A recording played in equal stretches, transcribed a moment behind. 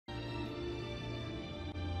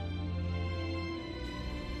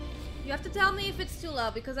You have to tell me if it's too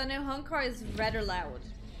loud because I know Honkai is rather loud.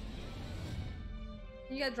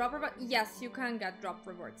 Can you get drop rewards? Yes, you can get drop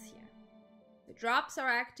rewards here. The drops are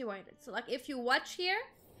activated. So like if you watch here,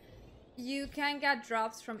 you can get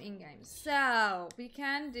drops from in-game. So we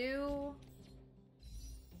can do...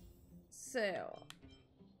 So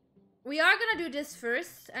we are gonna do this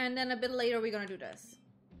first and then a bit later we're gonna do this.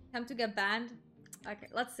 Time to get banned. Okay,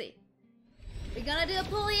 let's see. We're gonna do a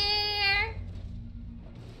pull here.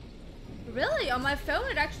 Really? On my phone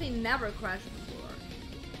it actually never crashed before.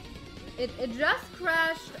 It just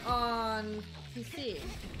crashed on PC.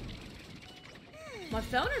 My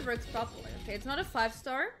phone it works properly. Okay, it's not a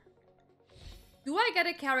 5-star. Do I get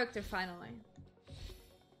a character finally?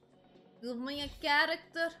 Give me a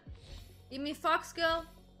character. Give me Fox Girl.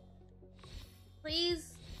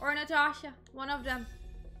 Please. Or Natasha. One of them.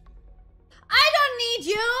 I don't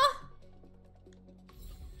need you!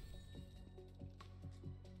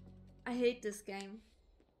 I hate this game.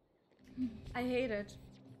 I hate it.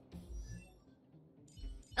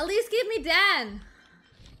 At least give me Dan!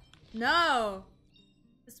 No!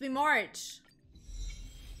 Let's be March.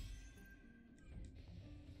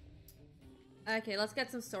 Okay, let's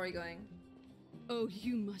get some story going. Oh,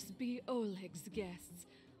 you must be Oleg's guests.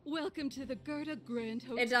 Welcome to the Gerda Grand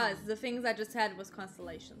Hotel. It does. The things I just had was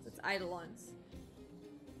constellations. It's Eidolons.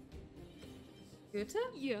 Goethe?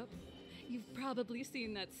 Yep. You've probably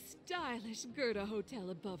seen that stylish Gerda Hotel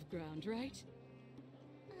above ground, right?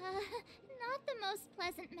 Not the most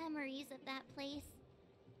pleasant memories of that place.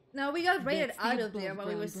 No, we got raided That's out the of there while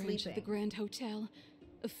we were above-ground branch sleeping. of the Grand Hotel.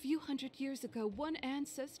 A few hundred years ago, one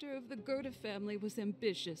ancestor of the Gerda family was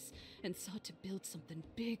ambitious and sought to build something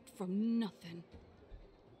big from nothing.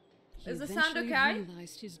 He Is the sound eventually okay?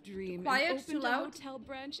 realized his dream Quiet, and too opened a loud? hotel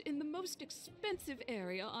branch in the most expensive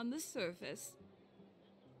area on the surface.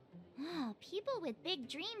 Oh, people with big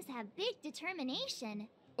dreams have big determination.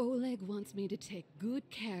 Oleg wants me to take good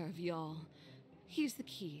care of y'all. Here's the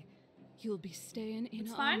key. You'll be staying in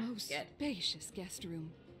It's our fine. most Good. spacious guest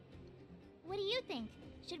room. What do you think?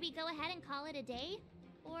 Should we go ahead and call it a day?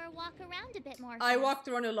 Or walk around a bit more I first? walked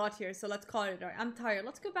around a lot here, so let's call it a day. I'm tired.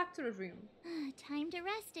 Let's go back to the room. Time to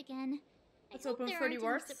rest again. Let's I hope open there 30 aren't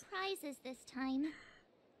words. any surprises this time.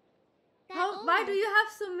 That Why do Oleg, you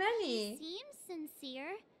have so he many? seems sincere.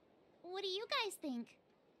 What do you guys think?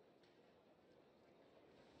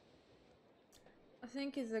 I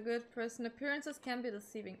think he's a good person. Appearances can be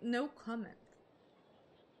deceiving. No comment.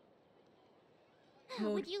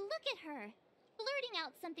 Mood. Would you look at her? Blurting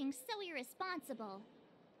out something so irresponsible.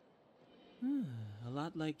 A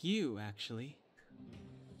lot like you, actually.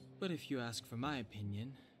 But if you ask for my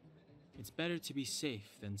opinion, it's better to be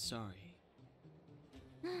safe than sorry.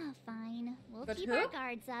 Fine. We'll But keep who? our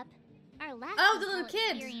guards up. Our last Oh, the hotel little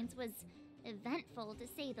kid. experience was eventful, to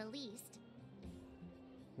say the least.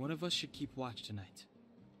 One of us should keep watch tonight.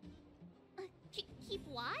 Keep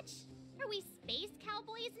watch? Are we space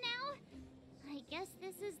cowboys now? I guess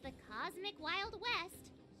this is the cosmic Wild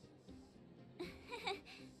West.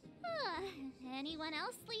 Anyone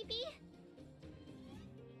else sleepy?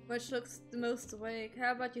 Which looks the most awake?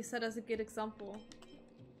 How about you set as a good example?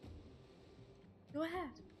 Go ahead.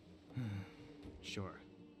 Sure.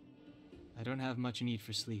 I don't have much need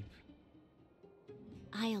for sleep.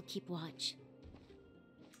 I'll keep watch.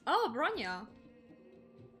 Oh, Bronya.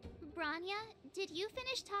 Branya, did you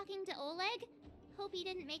finish talking to Oleg? Hope he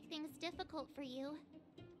didn't make things difficult for you.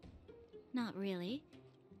 Not really.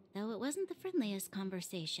 Though it wasn't the friendliest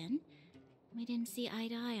conversation. We didn't see eye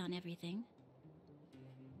to eye on everything.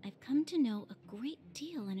 I've come to know a great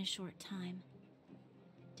deal in a short time.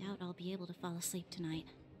 Doubt I'll be able to fall asleep tonight.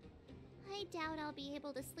 I doubt I'll be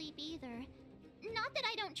able to sleep either. Not that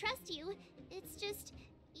I don't trust you. It's just,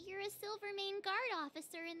 you're a Silvermane guard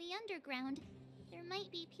officer in the underground. There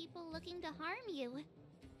might be people looking to harm you.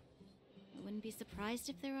 I wouldn't be surprised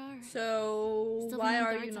if there are. So Still why the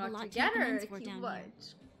are guards you have a not lot to together? make amends for down What? here.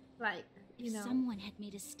 Like, you If know, someone had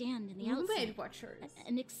made a stand in the roommate outside watchers.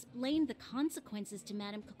 and explained the consequences to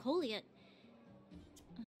Madame Cacolia.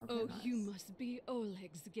 Oh, nice. you must be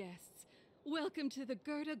Oleg's guests. Welcome to the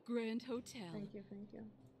Gerda Grand Hotel. Thank you, thank you.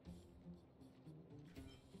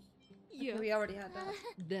 Yeah, Okay, we already had that.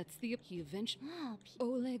 that's the he eventually. Oh,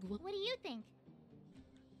 Oleg will. what do you think?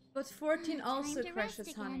 But 14 Time also to crashes,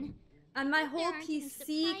 rest honey. again. And my Hope there whole aren't any PC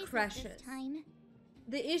surprises crashes. this time.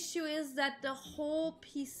 The issue is that the whole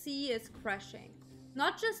PC is crashing.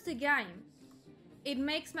 Not just the game. It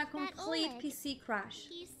makes my complete Oleg, PC crash.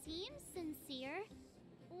 He seems sincere.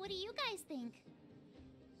 What do you guys think?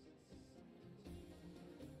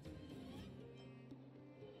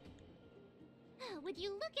 would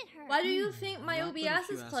you look at her? Why do you think my Not but if OBS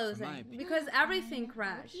you is ask for my closing? opinion. Because everything We'll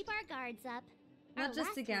crashed. keep our guards up. Not Our just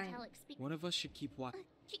last the game. hotel One of us should keep watch.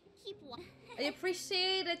 keep one. I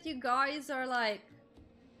appreciate that you guys are like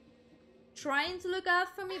trying to look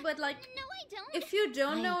out for me, but like No, I don't. if you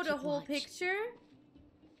don't I'll know the keep whole watch. picture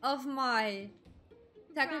of my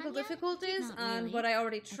technical Rania? difficulties Not and really. what I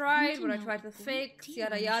already I've come tried, to what I know tried a to great fix, deal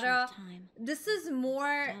yada in a yada, short time. this is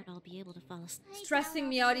more Doubt I'll be able to follow. I stressing doubt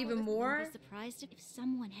me I'll out be able even to- more. I'd be surprised if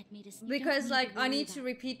someone had made us. because like I need to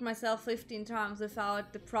repeat myself 15 times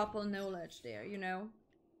without the proper knowledge there, you know?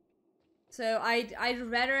 So I'd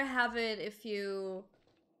rather have it if you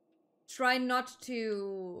try not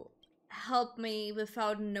to help me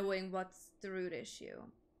without knowing what's the root issue.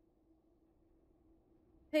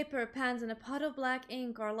 Paper, pens, and a pot of black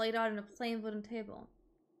ink are laid out on a plain wooden table.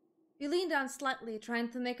 You lean down slightly, trying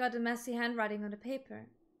to make out the messy handwriting on the paper.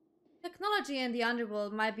 Technology in the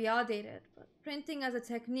underworld might be outdated, but printing as a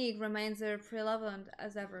technique remains as prevalent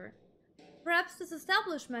as ever. Perhaps this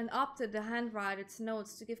establishment opted to handwrite its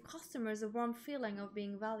notes to give customers a warm feeling of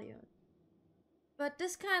being valued. But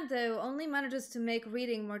this kind, though, only manages to make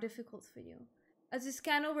reading more difficult for you. As you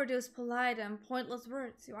scan over those polite and pointless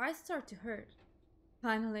words, your eyes start to hurt.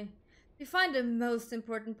 Finally, you find the most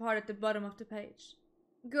important part at the bottom of the page.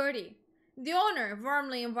 Gertie, the owner,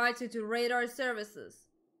 warmly invites you to raid our services.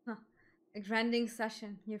 A grinding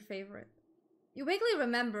session, your favorite. You vaguely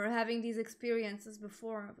remember having these experiences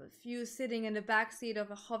before, of a few sitting in the back seat of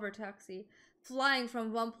a hover taxi, flying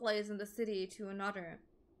from one place in the city to another.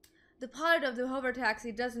 The pilot of the hover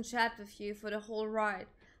taxi doesn't chat with you for the whole ride,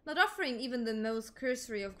 not offering even the most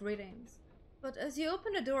cursory of greetings. But as you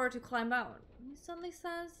open the door to climb out, he suddenly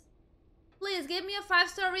says, "Please give me a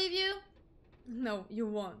 5-star review." No, you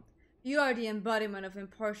won't. You are the embodiment of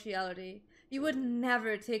impartiality. You would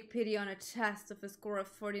never take pity on a test with a score of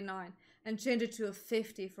 49 and change it to a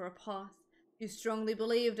 50 for a pass. You strongly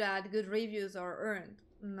believe that good reviews are earned,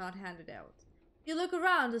 not handed out. You look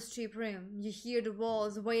around this cheap room. You hear the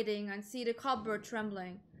walls waiting and see the cupboard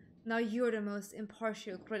trembling. Now you're the most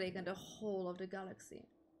impartial critic in the whole of the galaxy.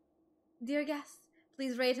 Dear guests,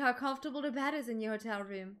 please rate how comfortable the bed is in your hotel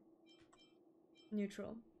room.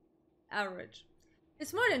 Neutral. Average.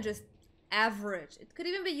 It's more than just average. It could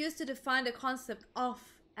even be used to define the concept of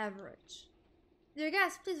average. Dear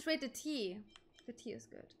guests, please rate the tea. The tea is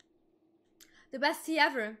good. The best tea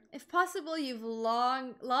ever. If possible, you've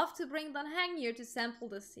long loved to bring Dan Hang here to sample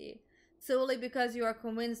this tea, solely because you are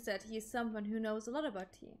convinced that he is someone who knows a lot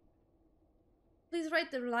about tea. Please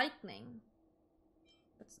rate the lightning.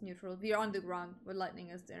 That's neutral. We are underground, where lightning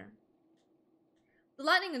is there. The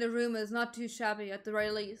lighting in the room is not too shabby, at the very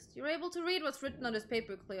least. You're able to read what's written on this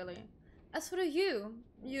paper clearly. As for you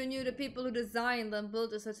knew the people who designed and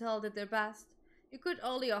built this hotel did their best. You could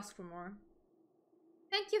only ask for more.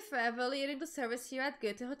 Thank you for evaluating the service here at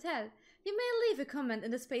Goethe Hotel. You may leave a comment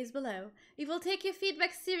in the space below. We will take your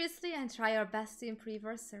feedback seriously and try our best to improve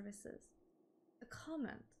our services. A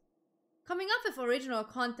comment. Coming up with original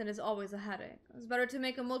content is always a headache. It's better to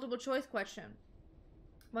make a multiple choice question.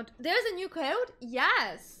 But there's a new code?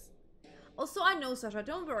 Yes! Also, I know, Sasha,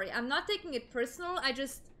 don't worry. I'm not taking it personal. I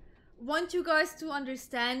just want you guys to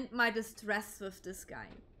understand my distress with this guy.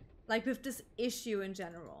 Like, with this issue in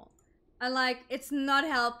general. And, like, it's not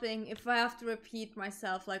helping if I have to repeat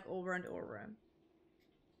myself, like, over and over.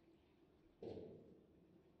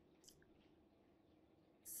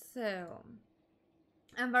 So,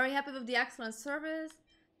 I'm very happy with the excellent service.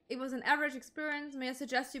 It was an average experience. May I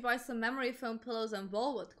suggest you buy some memory foam pillows and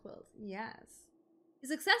walnut quilts? Yes. You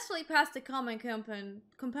successfully passed the common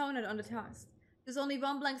component on the test. There's only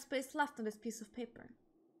one blank space left on this piece of paper.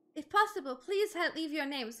 If possible, please leave your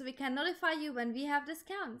name so we can notify you when we have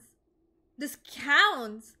discounts.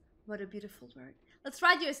 Discounts? What a beautiful word. Let's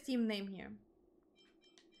write your Steam name here.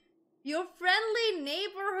 Your friendly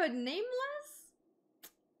neighborhood nameless?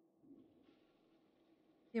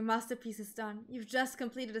 Your masterpiece is done. You've just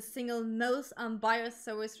completed the single most unbiased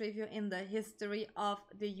service review in the history of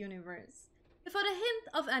the universe, without a hint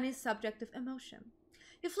of any subjective emotion.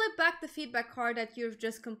 You flip back the feedback card that you've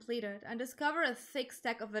just completed and discover a thick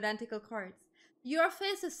stack of identical cards. You are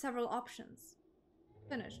faced with several options.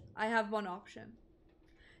 Finished. I have one option.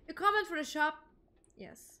 Your comment for the shop?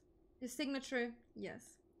 Yes. Your signature? Yes.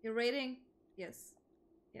 Your rating? Yes.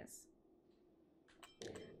 Yes.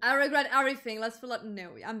 I regret everything. Let's fill out. No,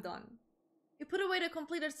 I'm done. You put away the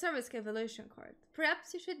completed service evaluation card.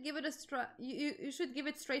 Perhaps you should give it you should give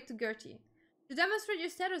it straight to Gertie to demonstrate your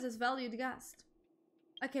status as valued guest.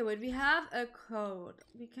 Okay, wait. We have a code.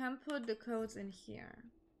 We can put the codes in here.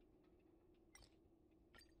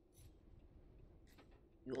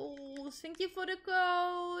 Oh, Jules. Thank you for the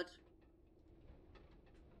code.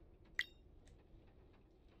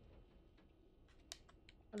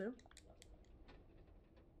 Hello?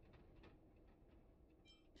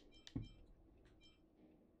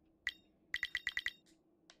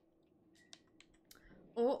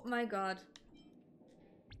 Oh my god.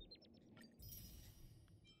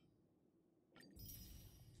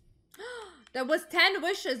 That was 10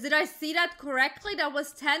 wishes. Did I see that correctly? That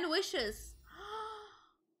was 10 wishes.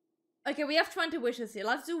 Okay, we have 20 wishes here.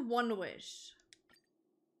 Let's do one wish.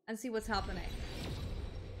 And see what's happening.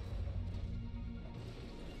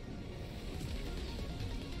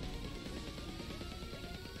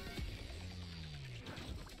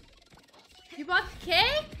 You want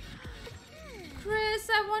cake? Chris,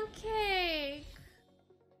 I want cake.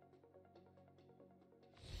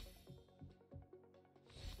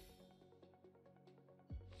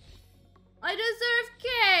 I deserve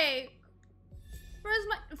cake. Where's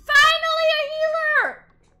my... Finally a healer!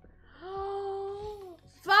 Oh,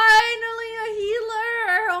 finally a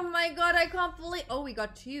healer! Oh my god, I can't believe... Oh, we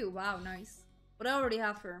got 2. Wow, nice. But I already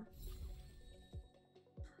have her.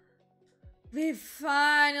 We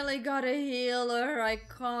finally got a healer. I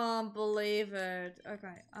can't believe it.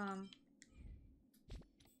 Okay,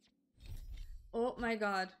 oh my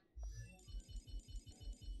god.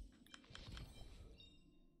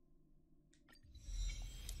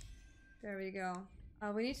 There we go.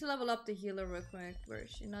 We need to level up the healer real quick. Where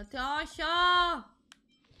is she? Natasha!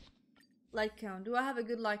 Light count. Do I have a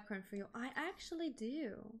good light count for you? I actually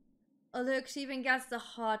do. Oh look, she even gets the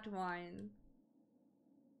hot wine.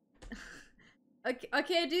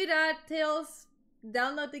 Okay, do that, Tails.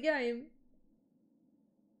 Download the game.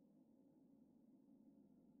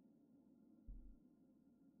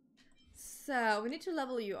 So, we need to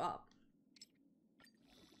level you up.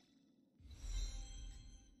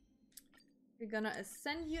 We're gonna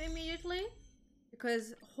ascend you immediately.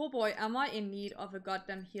 Because, oh boy, am I in need of a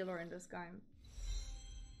goddamn healer in this game.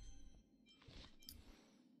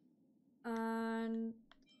 And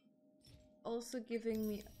also giving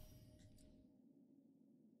me...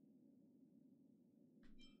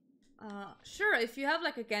 sure, if you have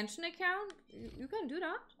like a Genshin account, you can do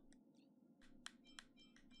that.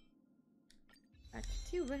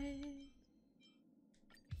 Activate.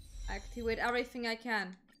 Activate everything I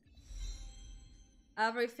can.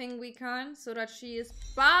 Everything we can so that she is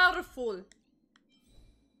powerful.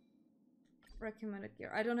 Recommended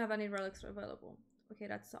gear. I don't have any relics available. Okay,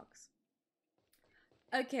 that sucks.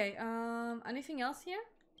 Okay, anything else here?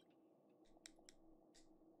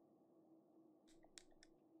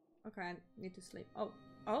 Okay, I need to sleep. Oh.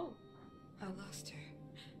 I lost her.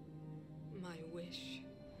 My wish.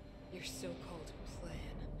 Your so-called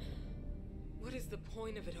plan. What is the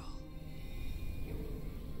point of it all?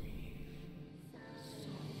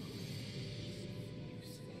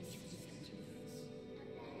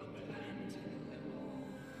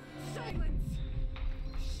 Silence!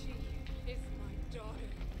 She is my daughter.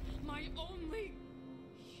 My only...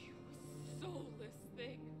 You soulless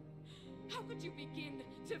thing. How could you begin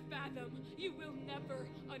to fathom? You will never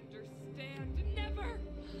understand. Never!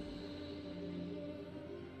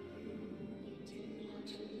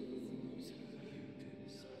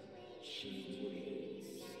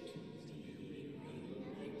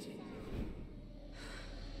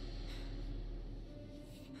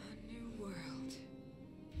 A new world.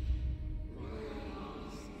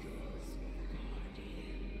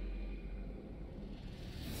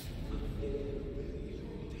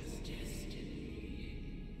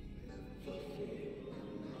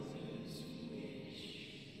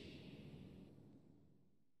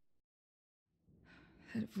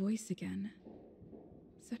 That voice again.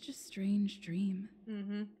 Such a strange dream.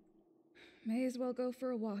 Mm-hmm. May as well go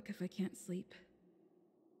for a walk if I can't sleep.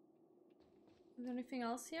 Is there anything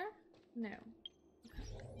else here? No.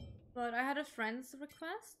 Okay. But I had a friend's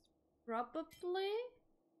request. Probably.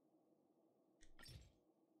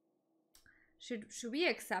 Should we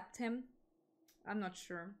accept him? I'm not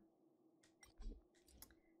sure.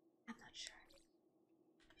 I'm not sure.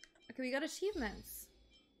 Okay, we got achievements.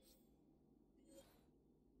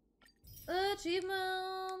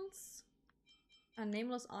 Achievements! A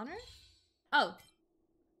nameless honor? Oh!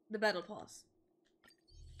 The battle pass.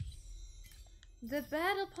 The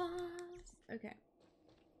battle pass! Okay.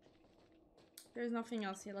 There's nothing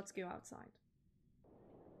else here. Let's go outside.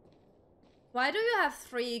 Why do you have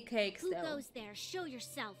 3 cakes Who though? goes there? Show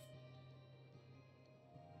yourself.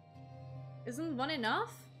 Isn't one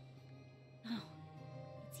enough? Oh,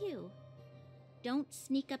 it's you. Don't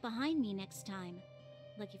sneak up behind me next time.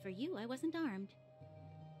 Lucky for you, I wasn't armed.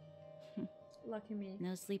 Lucky me.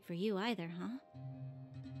 No sleep for you either, huh?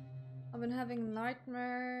 I've been having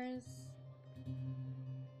nightmares.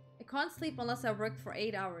 I can't sleep unless I work for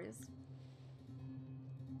 8 hours.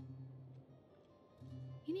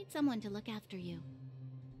 You need someone to look after you.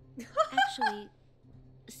 Actually,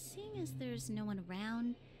 seeing as there's no one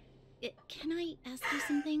around, can I ask you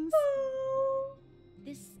some things?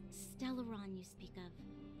 This Stellaron you speak of,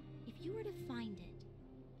 if you were to find it,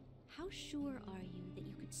 how sure are you that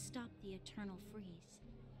you could stop the eternal freeze?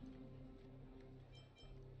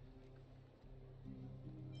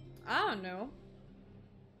 I don't know.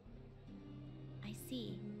 I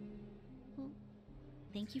see. Well,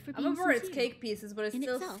 thank you for I'm being aware it's sincere. cake pieces, but it's In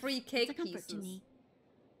still itself, 3 it's cake a comfort pieces. to me.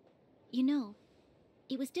 You know,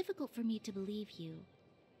 it was difficult for me to believe you.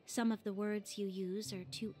 Some of the words you use are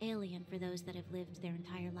too alien for those that have lived their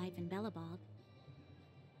entire life in Belobog.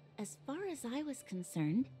 As far as I was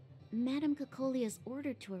concerned, Madame Cacolia's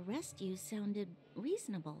order to arrest you sounded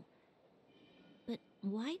reasonable. But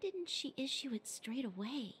why didn't she issue it straight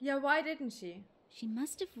away? Yeah, why didn't she? She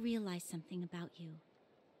must have realized something about you.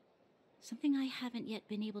 Something I haven't yet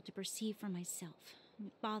been able to perceive for myself.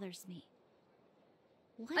 It bothers me.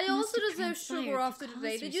 What I must also have deserve sugar transpired after to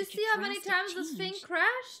today. cause Did her you such a see how many drastic times this thing change?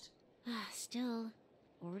 crashed? Still,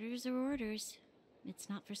 orders are orders. It's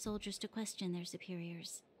not for soldiers to question their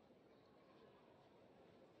superiors.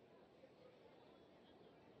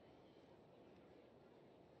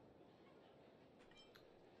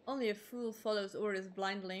 Only a fool follows orders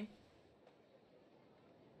blindly.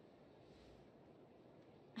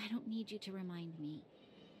 I don't need you to remind me.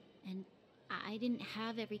 And I didn't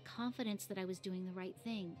have every confidence that I was doing the right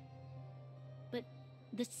thing. But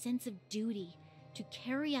the sense of duty to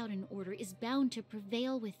carry out an order is bound to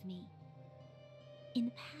prevail with me. In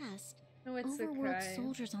the past, No, it's overworld okay.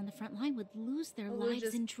 soldiers on the front line would lose their We'll lives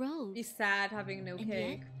just in droves. Be sad having no And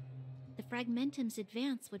cake. yet, the Fragmentum's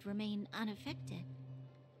advance would remain unaffected.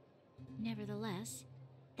 Nevertheless,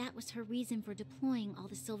 that was her reason for deploying all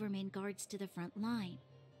the Silvermane guards to the front line.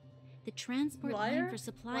 The transport Liar? line for Why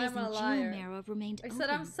supplies am I in a liar? Geomera remained I open. said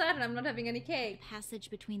I'm sad and I'm not having any The cake. passage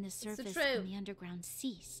between the surface truth. and the underground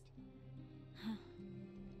ceased.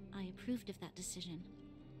 I approved of that decision.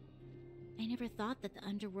 I never thought that the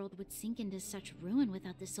underworld would sink into such ruin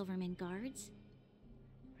without the Silvermane guards.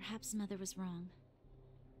 Perhaps Mother was wrong.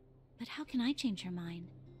 But how can I change her mind?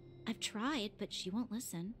 I've tried, but she won't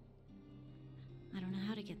listen. I don't know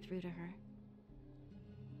how to get through to her.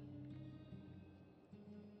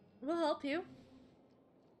 We'll help you.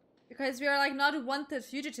 Because we are like not wanted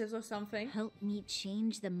fugitives or something. Help me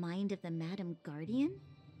change the mind of the Madam Guardian?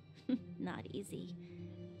 Not easy.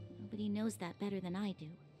 Nobody knows that better than I do.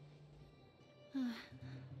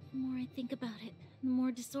 The more I think about it, the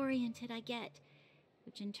more disoriented I get,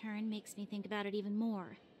 which in turn makes me think about it even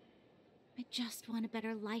more. I just want a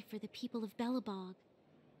better life for the people of Belobog.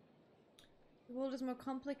 The world is more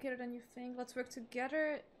complicated than you think. Let's work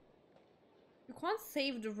together. You can't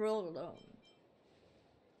save the world alone.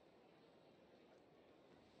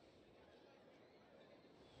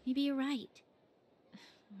 Maybe you're right.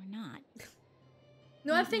 Or not.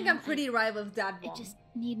 No, I Right think now, I'm pretty right with that I one. just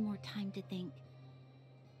need more time to think.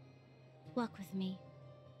 Walk with me.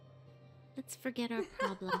 Let's forget our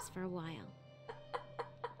problems for a while.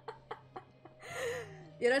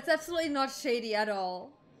 Yeah, that's absolutely not shady at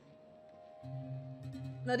all.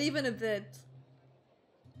 Not even a bit.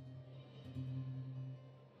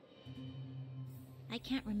 I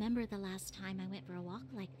can't remember the last time I went for a walk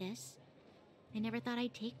like this. I never thought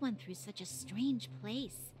I'd take one through such a strange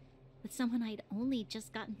place, with someone I'd only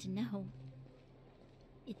just gotten to know.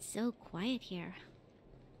 It's so quiet here.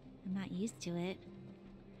 I'm not used to it.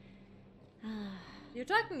 You're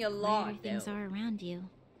talking a The lot, quieter things though. are around you,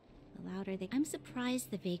 the louder they... I'm surprised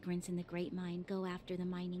the vagrants in the Great Mine go after the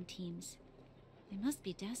mining teams. They must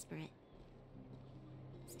be desperate.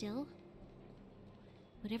 Still,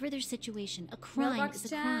 whatever their situation, a crime Mailbox is a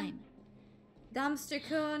jam. crime. Dumpster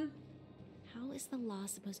Kun. How is the law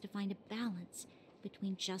supposed to find a balance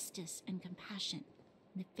between justice and compassion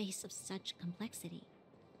in the face of such complexity?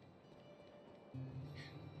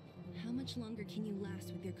 How much longer can you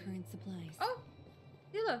last with your current supplies? Oh,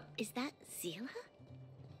 Hila. Is that Zila?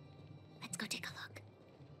 Let's go take a look.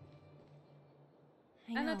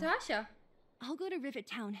 I And know. Natasha. I'll go to Rivet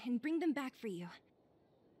Town and bring them back for you.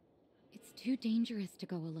 It's too dangerous to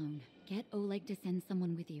go alone. Get Oleg to send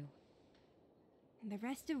someone with you. The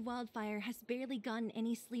rest of Wildfire has barely gotten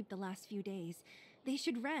any sleep the last few days. They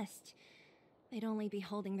should rest. They'd only be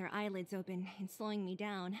holding their eyelids open and slowing me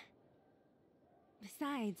down.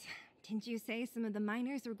 Besides, didn't you say some of the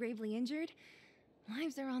miners were gravely injured?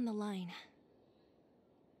 Lives are on the line.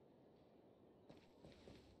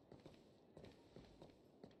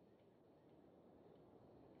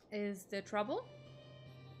 Is there trouble?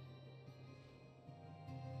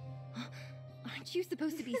 Aren't you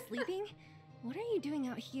supposed to be sleeping? What are you doing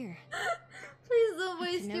out here? Please don't Up to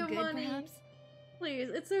waste no your good, money. perhaps? Please,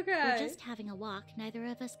 it's okay. We're just having a walk. Neither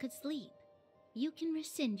of us could sleep. You can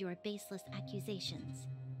rescind your baseless accusations.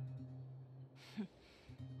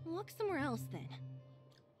 Walk somewhere else then.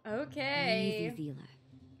 Okay. Easy, Zila.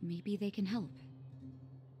 Maybe they can help.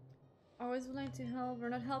 Always willing to help. We're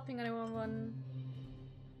not helping anyone.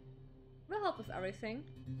 We'll help with everything.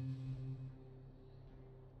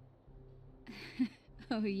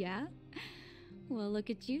 Oh, yeah? Well, look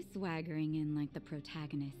at you swaggering in like the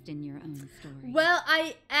protagonist in your own story. Well,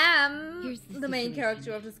 I am Here's the main situation.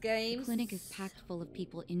 character of this game. The clinic is packed full of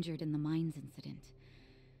people injured in the mines incident.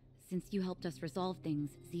 Since you helped us resolve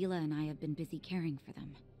things, Zila and I have been busy caring for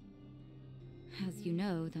them. As you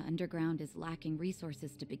know, the underground is lacking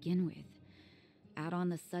resources to begin with. Add on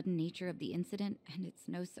the sudden nature of the incident, and it's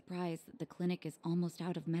no surprise that the clinic is almost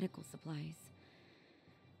out of medical supplies.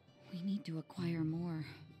 We need to acquire more,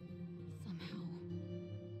 somehow.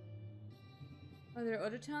 Are there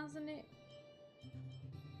other towns in it?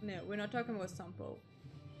 No, we're not talking about Sampo.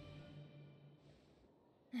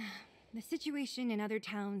 The situation in other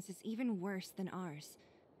towns is even worse than ours.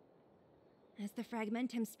 As the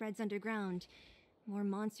fragmentum spreads underground, more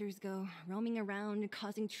monsters go roaming around,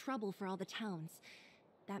 causing trouble for all the towns.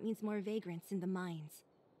 That means more vagrants in the mines.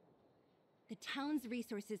 The town's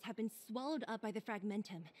resources have been swallowed up by the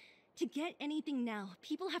fragmentum. To get anything now,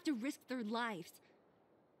 people have to risk their lives.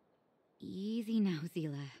 Easy now,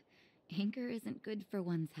 Zila. Anger isn't good for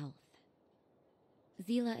one's health.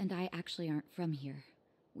 Zila and I actually aren't from here.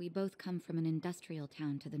 We both come from an industrial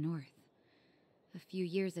town to the north. A few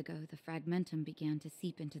years ago, the fragmentum began to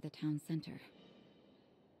seep into the town center.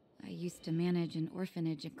 I used to manage an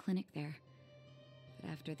orphanage and clinic there.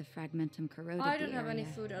 But after the fragmentum corroded I don't the have any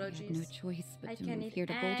area, food I had allergies. no choice but I to can move eat here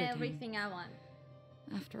to Boulder Town. everything I want.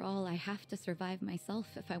 After all, I have to survive myself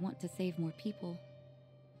if I want to save more people.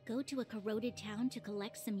 Go to a corroded town to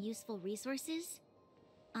collect some useful resources?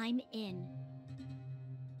 I'm in.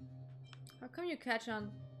 How come you catch on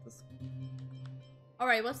this?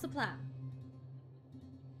 Alright, what's the plan?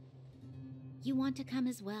 You want to come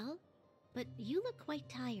as well? But you look quite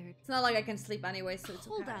tired. It's not like I can sleep anyway, so it's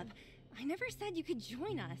Hold okay. up. I never said you could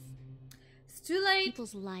join us. It's too late.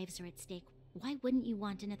 People's lives are at stake. Why wouldn't you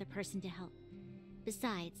want another person to help?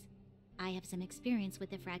 Besides, I have some experience with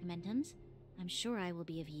the fragmentums. I'm sure I will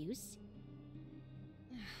be of use.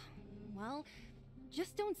 Well,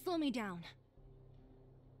 just don't slow me down.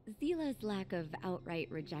 Zila's lack of outright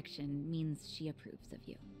rejection means she approves of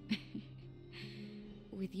you.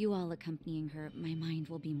 With you all accompanying her, my mind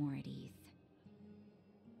will be more at ease.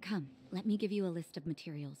 Come, let me give you a list of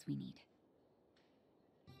materials we need.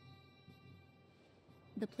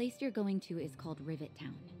 The place you're going to is called Rivet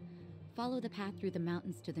Town. Follow the path through the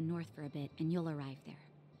mountains to the north for a bit, and you'll arrive there.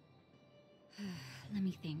 Let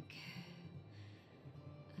me think.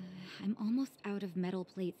 I'm almost out of metal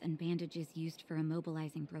plates and bandages used for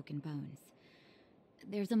immobilizing broken bones.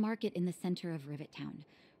 There's a market in the center of Rivet Town.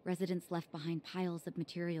 Residents left behind piles of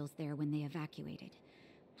materials there when they evacuated.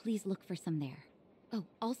 Please look for some there. Oh,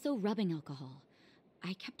 also rubbing alcohol.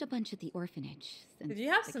 I kept a bunch at the orphanage. Since Did you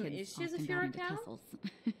have the some kids issues often with your got into account? tussles.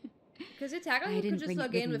 Because you technically I could didn't just bring it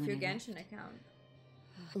log with in me with when your I Genshin left. account.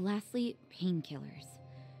 Lastly, painkillers.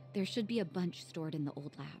 There should be a bunch stored in the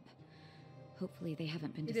old lab. Hopefully they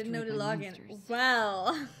haven't been You destroyed didn't know the by login. monsters.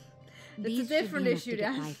 Well, that's These a different should be enough issue to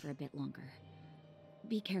get then. by for a bit longer.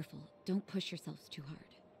 Be careful. Don't push yourselves too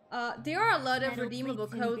hard. There are a lot of Metal redeemable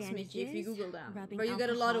plates and codes, Mickey, if you bandages, Google them. rubbing Where you get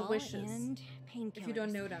a lot of alcohol wishes. and painkillers. If you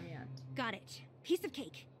don't know them yet. Got it. Piece of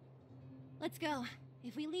cake. Let's go.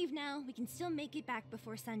 If we leave now, we can still make it back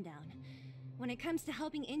before sundown. When it comes to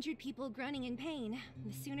helping injured people groaning in pain,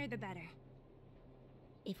 the sooner the better.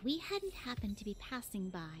 If we hadn't happened to be passing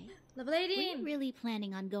by, Level were 18! you really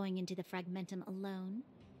planning on going into the fragmentum alone?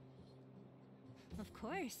 Of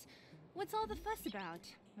course. What's all the fuss about?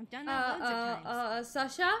 I've done that loads of times.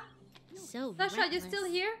 Sasha? So Sasha, you still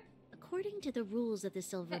reckless. here? According to the rules of the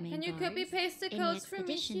Silvermane Can you Guards, copy paste the any codes for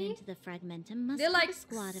expedition Mickey? into the fragmentum must They're have like a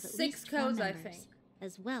squad of at 6 least 4 codes, I members, think.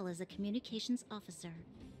 as well as a communications officer.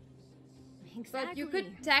 Exactly. But you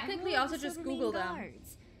could technically Our rules also are just Silvermane Google them.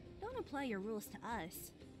 Guards. Don't apply your rules to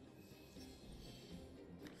us.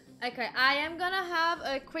 Okay, I am gonna have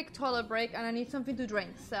a quick toilet break and I need something to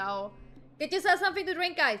drink, so get yourself something to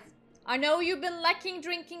drink, guys. I know you've been lacking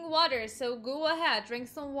drinking water, so go ahead, drink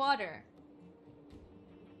some water.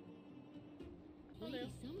 Hey,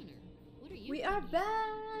 Summoner, what are you We are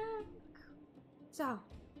back! So,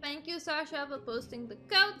 thank you Sasha for posting the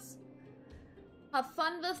codes. Have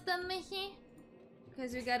fun with them, Mickey.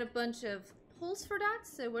 Because we got a bunch of pulls for that.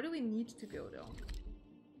 So where do we need to go though?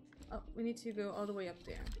 Oh, we need to go all the way up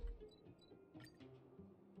there.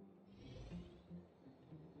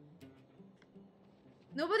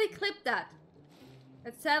 Nobody clipped that.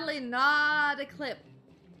 It's sadly not a clip.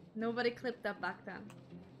 Nobody clipped that back then.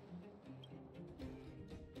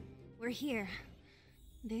 We're here.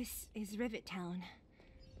 This is Rivet Town.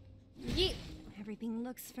 Yeet. Everything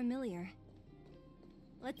looks familiar.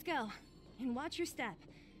 Let's go. And watch your step.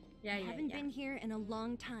 Yeah, I yeah, haven't yeah. been here in a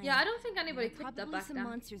long time. Yeah, I don't think anybody There are clipped that probably back some then.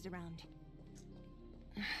 monsters around.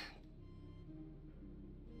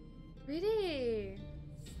 Really?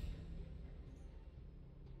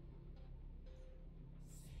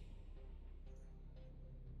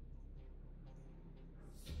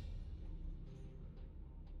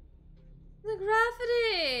 The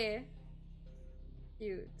graffiti!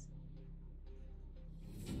 Cute.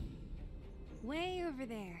 Way over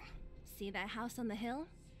there. See that house on the hill?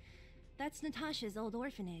 That's Natasha's old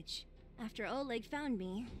orphanage. After Oleg found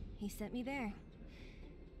me, he sent me there.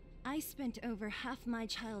 I spent over half my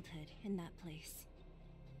childhood in that place.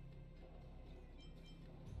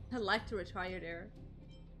 I'd like to retire there.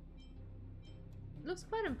 Looks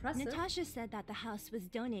quite impressive. Natasha said that the house was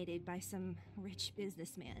donated by some rich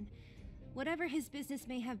businessman. Whatever his business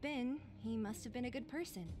may have been, he must have been a good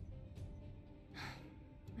person.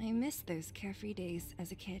 I miss those carefree days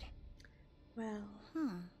as a kid. Well,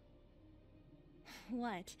 Huh.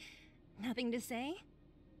 What? Nothing to say?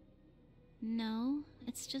 No,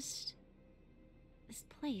 it's just... This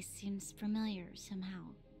place seems familiar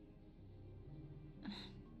somehow.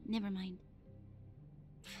 Never mind.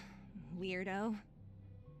 Weirdo.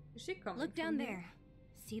 is she coming Look from down here? there.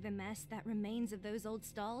 See the mess that remains of those old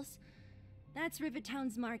stalls? That's Rivet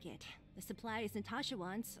Town's market. The supplies Natasha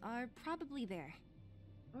wants are probably there.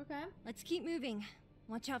 Okay. Let's keep moving.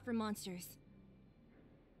 Watch out for monsters.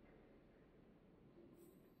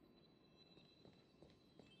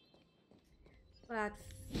 But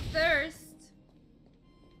first,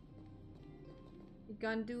 we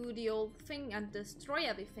gonna do the old thing and destroy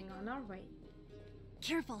everything on our way.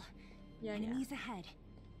 Careful. Yeah, yeah. Enemies ahead.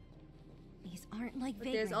 These aren't like But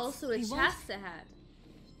vagrants. there's also a They won't- chest ahead.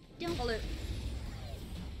 Don't- Follow.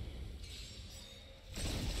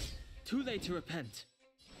 Too late to repent.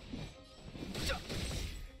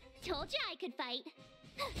 Told you I could fight.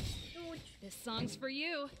 This song's for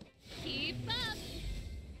you. Keep up.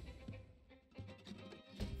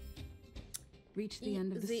 Reach the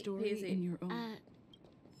end of the Easy story peasy. in your own.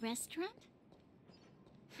 Restaurant?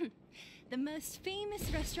 The most famous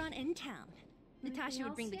restaurant in town. Anything Natasha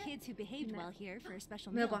would bring else the yet? kids who behaved No. well here for a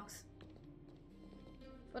special meal. Mailbox.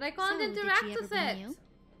 But I can't So, did she interact ever with bring it. you?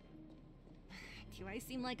 Do I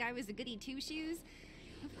seem like I was a goody two-shoes?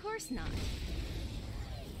 Of course not.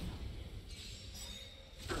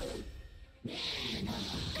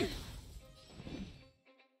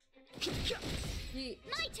 He,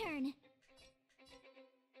 My turn.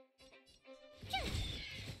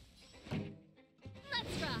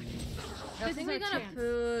 Let's rock. I This think is we're our gonna chance.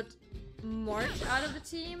 put March out of the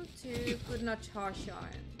team to put Natasha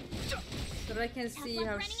in. So that I can see luck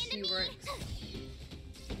how running she into me. works.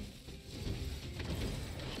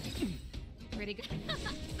 Ready? Go.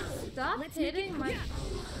 Stop Let's make hitting it my... quick.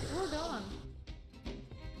 Hold on.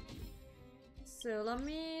 So let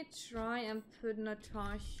me try and put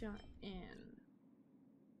Natasha in.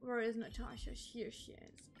 Where is Natasha? Here she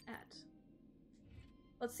is. At.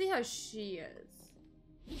 Let's see how she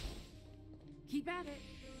is. Keep at it.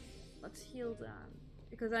 Let's heal them.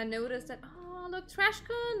 Because I noticed that... Oh, look, trash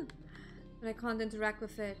can! But I can't interact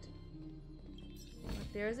with it.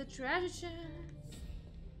 But there's a treasure chest.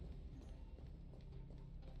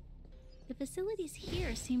 The facilities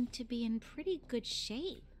here seem to be in pretty good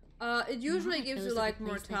shape. It usually Not gives those you of a like more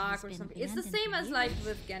place that has attack or been something. It's the abandoned same for as like years.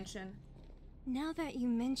 with Genshin. Now that you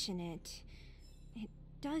mention it, it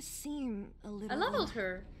does seem a little... I leveled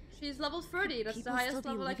her. She's level 30. That's the People highest still be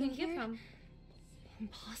level I can living give here? him.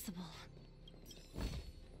 Impossible.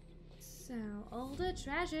 So, all the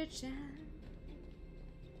treasure chests.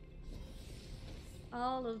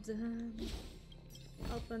 All of them.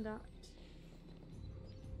 Opened out.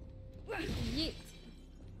 Yeet.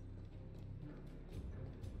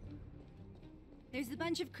 There's a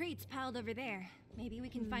bunch of crates piled over there. Maybe we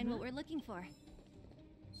can find what we're looking for.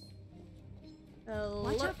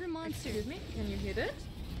 Watch out for monsters. Excuse me, can you hit it?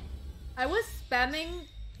 I was spamming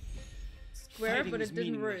square, Fighting but is it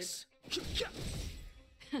didn't work. meaningless.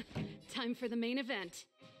 Time for the main event.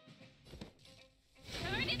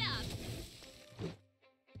 Turn it up.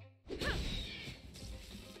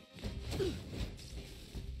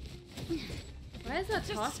 Why is that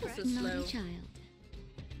Just hospice so scratch. slow? Naughty child.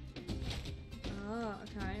 Oh,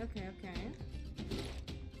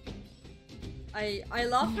 okay. I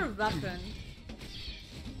love her weapon.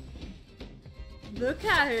 Look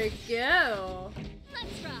at her go!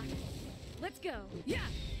 Let's rock. Let's go. Yeah.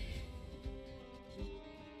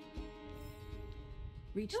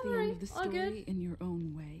 Reach Don't the worry, end of the all good. story in your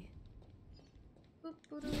own way.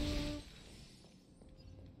 Boop-a-doo.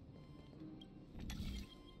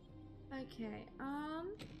 Okay,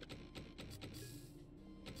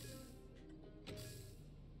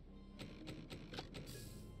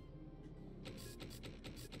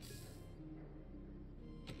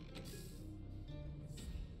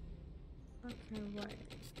 okay, wait.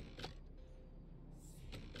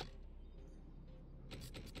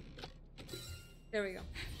 There we go.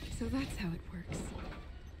 So that's how it works.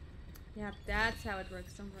 Yeah, that's how it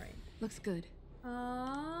works, don't worry. Looks good.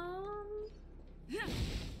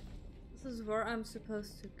 This is where I'm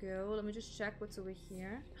supposed to go. Let me just check what's over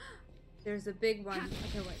here. There's a big one.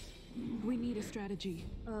 Okay, wait. We need a strategy.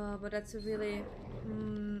 But that's a really...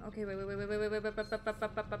 okay, wait.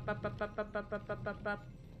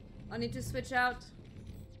 I need to switch out.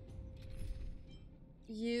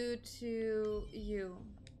 You to you.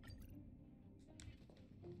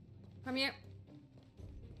 Come here.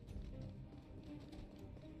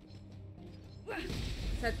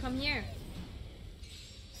 Said come here.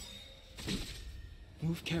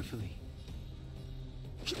 Move carefully.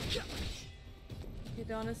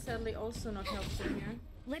 Hidana sadly also not helpful here.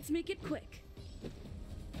 Let's make it quick.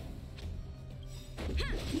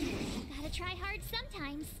 Gotta try hard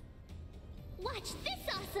sometimes. Watch this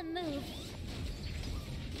awesome move.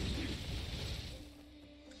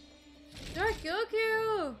 Dark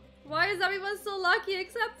Goku! Why is everyone so lucky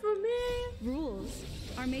except for me? Rules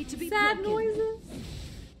are made to be Sad broken. noises.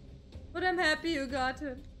 But I'm happy you got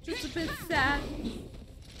it. Just a bit sad.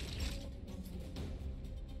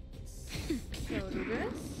 So do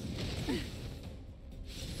this.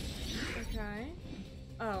 Okay.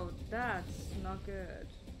 Oh, that's not good.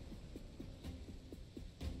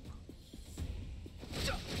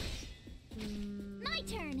 My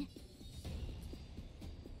turn.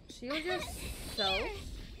 Shield yourself.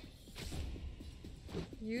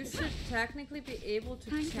 You should technically be able to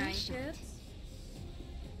Time for a tank shot. it.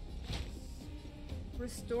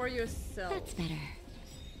 Restore yourself. That's better.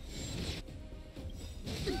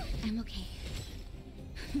 I'm okay.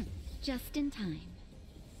 Just in time.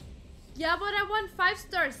 Yeah, but I want 5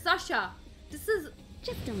 stars, Sasha. This is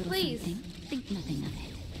Just a little Please. something. Think nothing of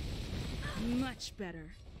it. Much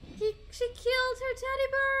better. she killed her teddy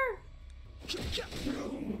bear.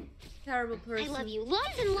 Terrible person. I love you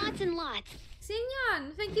lots and lots and lots.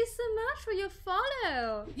 Xinyan, thank you so much for your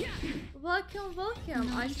follow. Yeah. Welcome.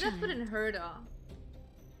 I should have put in Herda.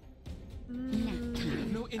 Nap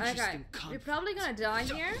time. No interest Okay, in you're conflict. probably gonna die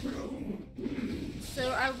here.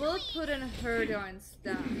 So I will put in Herda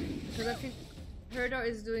instead. Because I think Herda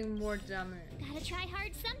is doing more damage. Gotta try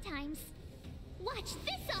hard sometimes. Watch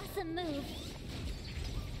this awesome move.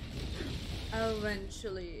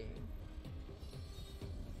 Eventually.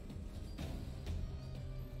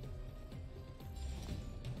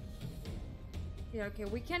 Yeah, okay,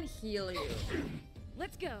 we can heal you.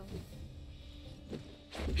 Let's go.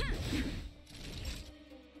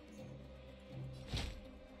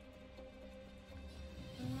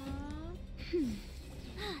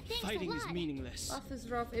 Thanks Fighting a is lot. meaningless. Buff is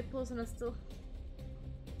rough, 8 pulls and I still...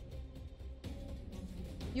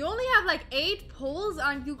 You only have like 8 pulls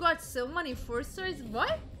and you got so many 4 stars?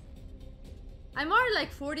 What? I'm already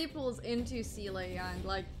like 40 pulls into Sealy and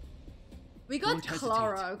like... We got Don't hesitate.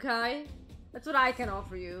 Clara, okay? That's what I can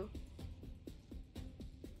offer you.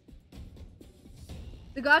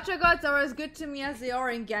 The gacha gods are as good to me as they are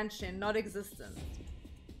in Genshin, not existent.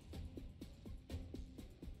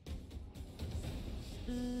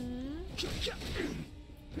 You're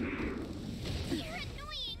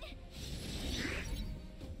annoying.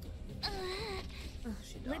 Oh,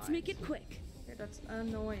 she died. Let's make it quick. Okay, that's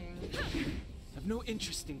annoying. I've no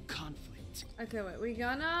interest in conflict. Okay, wait, we're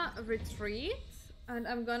gonna retreat, and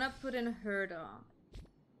I'm gonna put in Herda.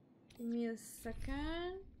 Give me a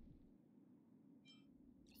second.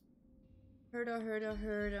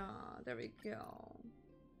 Herda. There we go.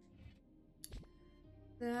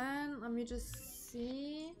 Then, let me just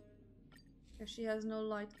see if she has no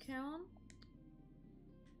light count.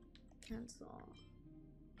 Cancel.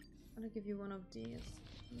 I'm gonna give you one of these.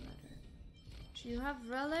 You have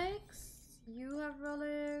relics. You have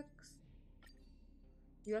relics.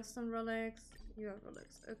 You have some relics. You have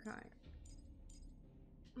relics. Okay.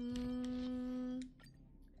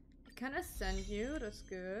 Can I send you? That's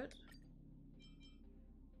good.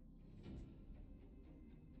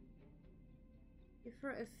 for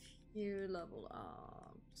a few level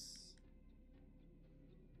ups.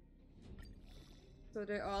 So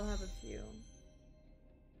they all have a few.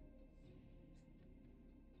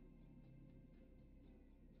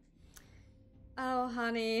 Oh,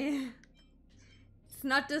 honey. It's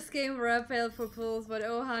not this game where I fail for pools, but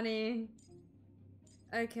oh, honey.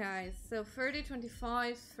 Okay, so 30,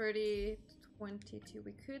 25, 30, 22.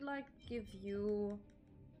 We could, like, give you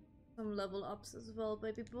some level ups as well,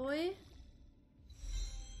 baby boy.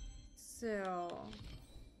 So...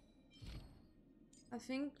 I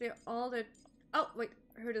think they're all the... Oh, wait.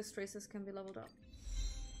 Herdus traces can be leveled up.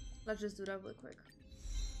 Let's just do that real quick.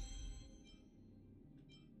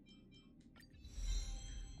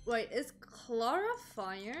 Wait, is Clara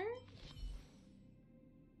fire?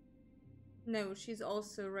 No, she's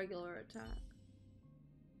also regular attack.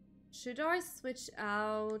 Should I switch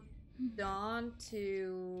out Dawn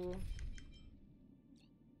to...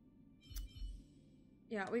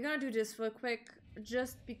 Yeah, we're gonna do this real quick,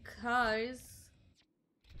 just because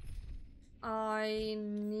I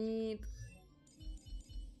need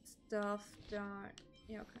stuff that...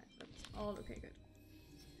 Yeah, okay, that's all okay, good.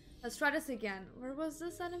 Let's try this again. Where was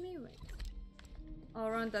this enemy? Wait. Oh,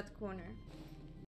 around that corner.